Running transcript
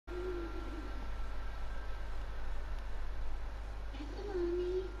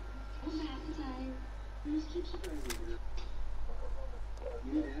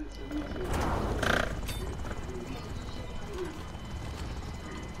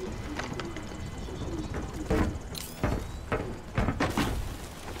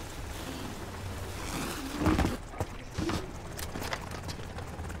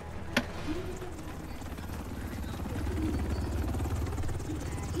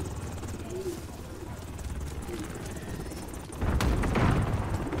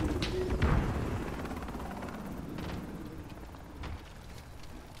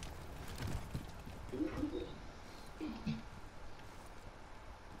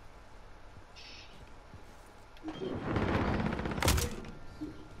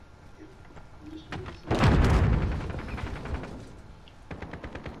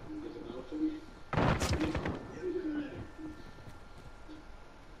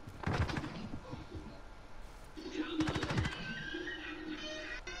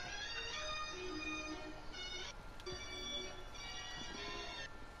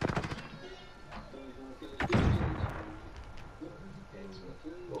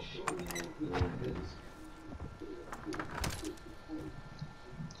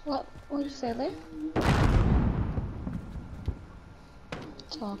What did you say, Liv?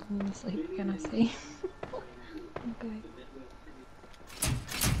 Talking in sleep again, I see. Okay.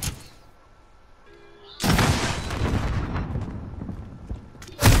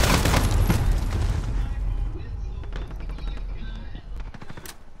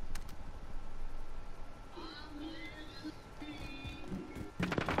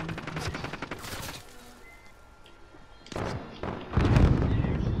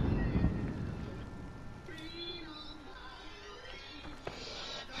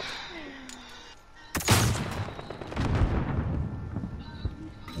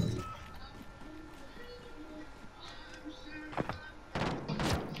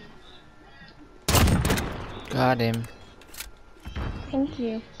 Got him. Thank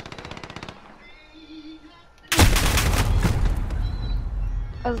you.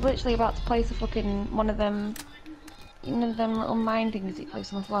 I was literally about to place a fucking one of them, you know, them little mine things that you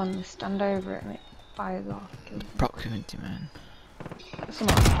place on the floor and they stand over it and it fires off. Proximity, man.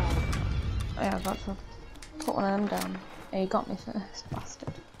 Someone. Yeah, I was about to put one of them down. Yeah, you got me first,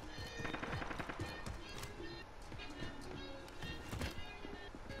 bastard.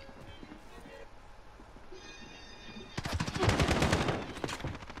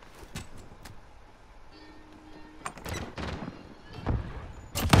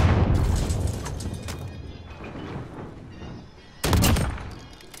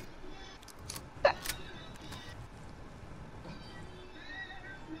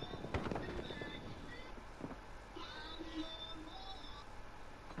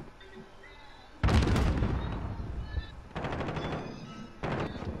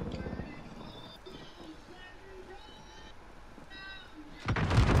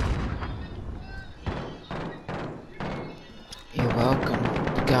 You're welcome.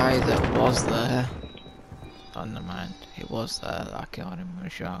 The guy that was there. Oh, never mind. He was there. I killed him with a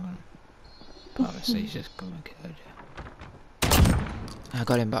shotgun. But obviously he's just come and killed you. I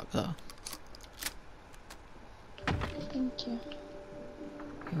got him back though. Thank you.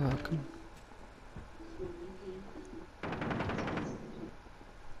 You're welcome.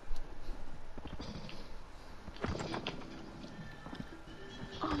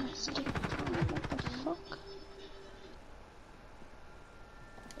 Honestly, what the fuck?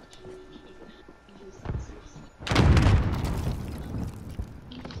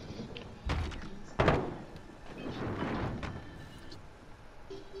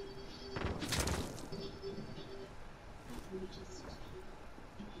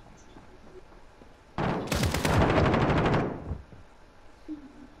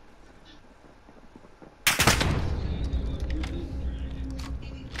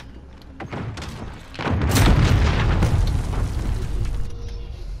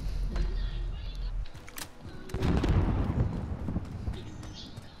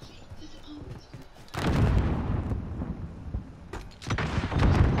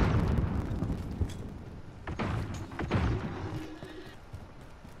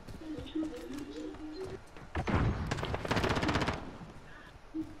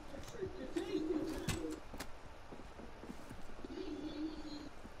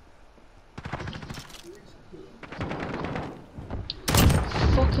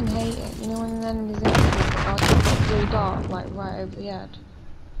 Fucking hate it, you know when an enemy's in a blue dot like right over the head?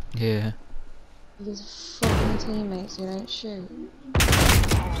 Yeah. These fucking teammates who don't shoot.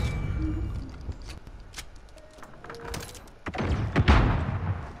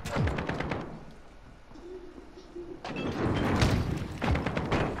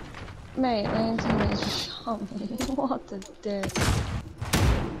 Mate, my own teammates just shot Tommy, what a dick.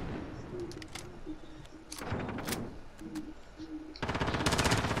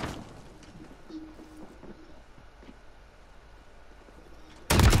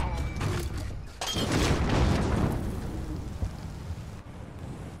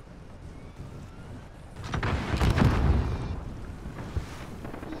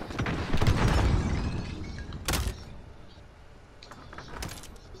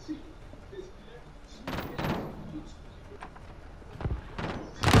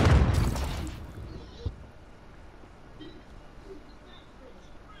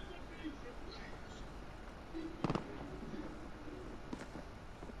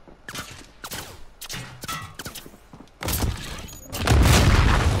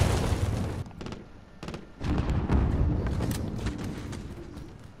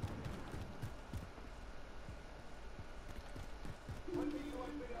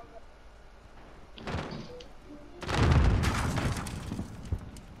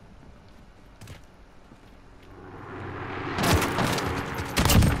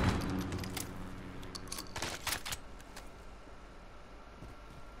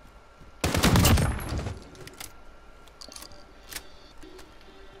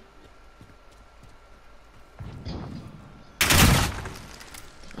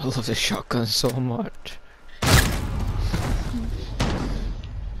 I love the shotgun so much.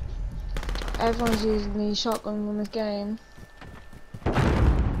 Everyone's using these shotguns in this game.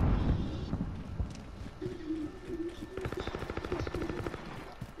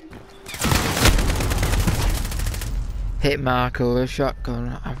 Hit marker with a shotgun.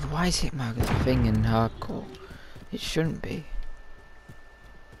 Why is hit marker a thing in hardcore? It shouldn't be.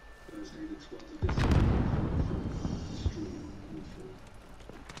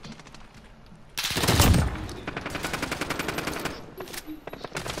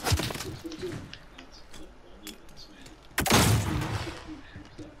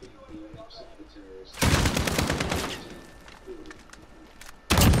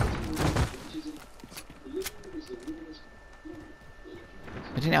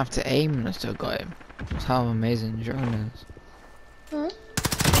 I didn't have to aim and I still got him. That's how amazing the drone is. Hmm?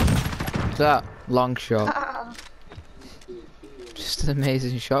 That long shot. Just an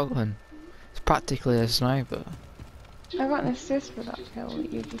amazing shotgun. It's practically a sniper. I got an assist for that kill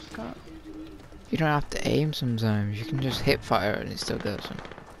that you just got. You don't have to aim sometimes. You can just hip fire and it still goes him.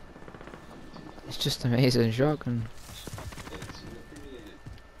 It's just an amazing shotgun.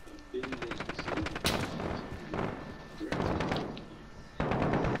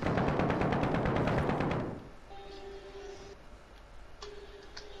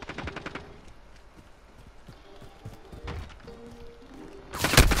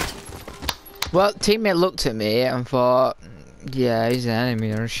 Well, teammate looked at me and thought, yeah, he's an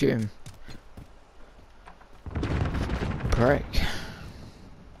enemy, I'll shoot him. Prick.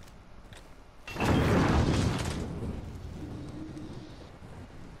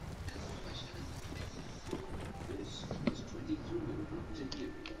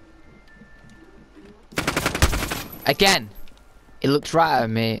 Again, he looked right at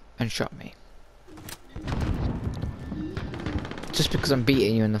me and shot me. Just because I'm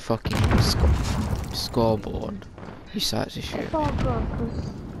beating you in the fucking scoreboard, he starts to shoot. It's all good,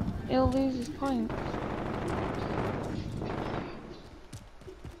 because he'll lose his point.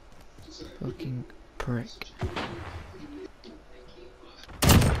 Fucking prick.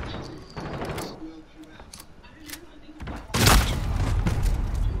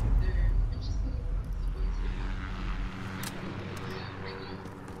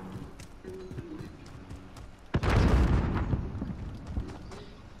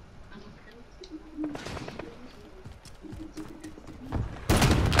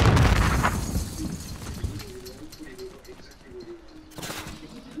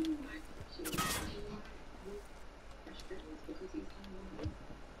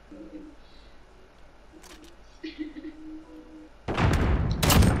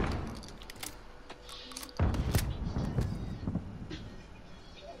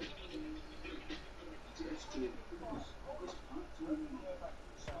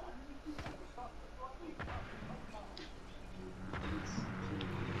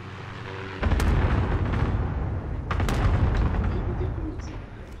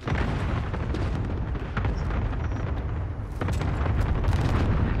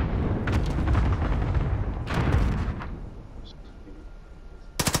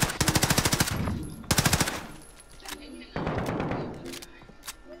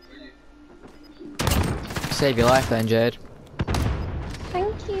 Save your life then, Jade.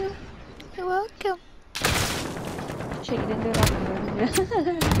 Thank you. You're welcome. Shit, you didn't do that, did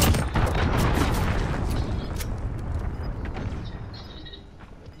you?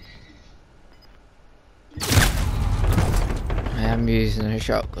 I'm using a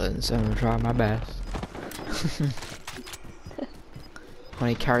shotgun, so I'm gonna try my best.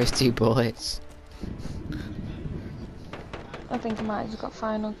 Only carries 2 bullets. I think I might have just got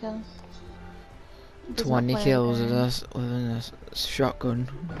final kill. Does not 20 play kills with again. a shotgun.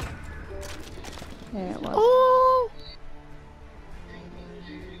 Yeah, it was. Oh!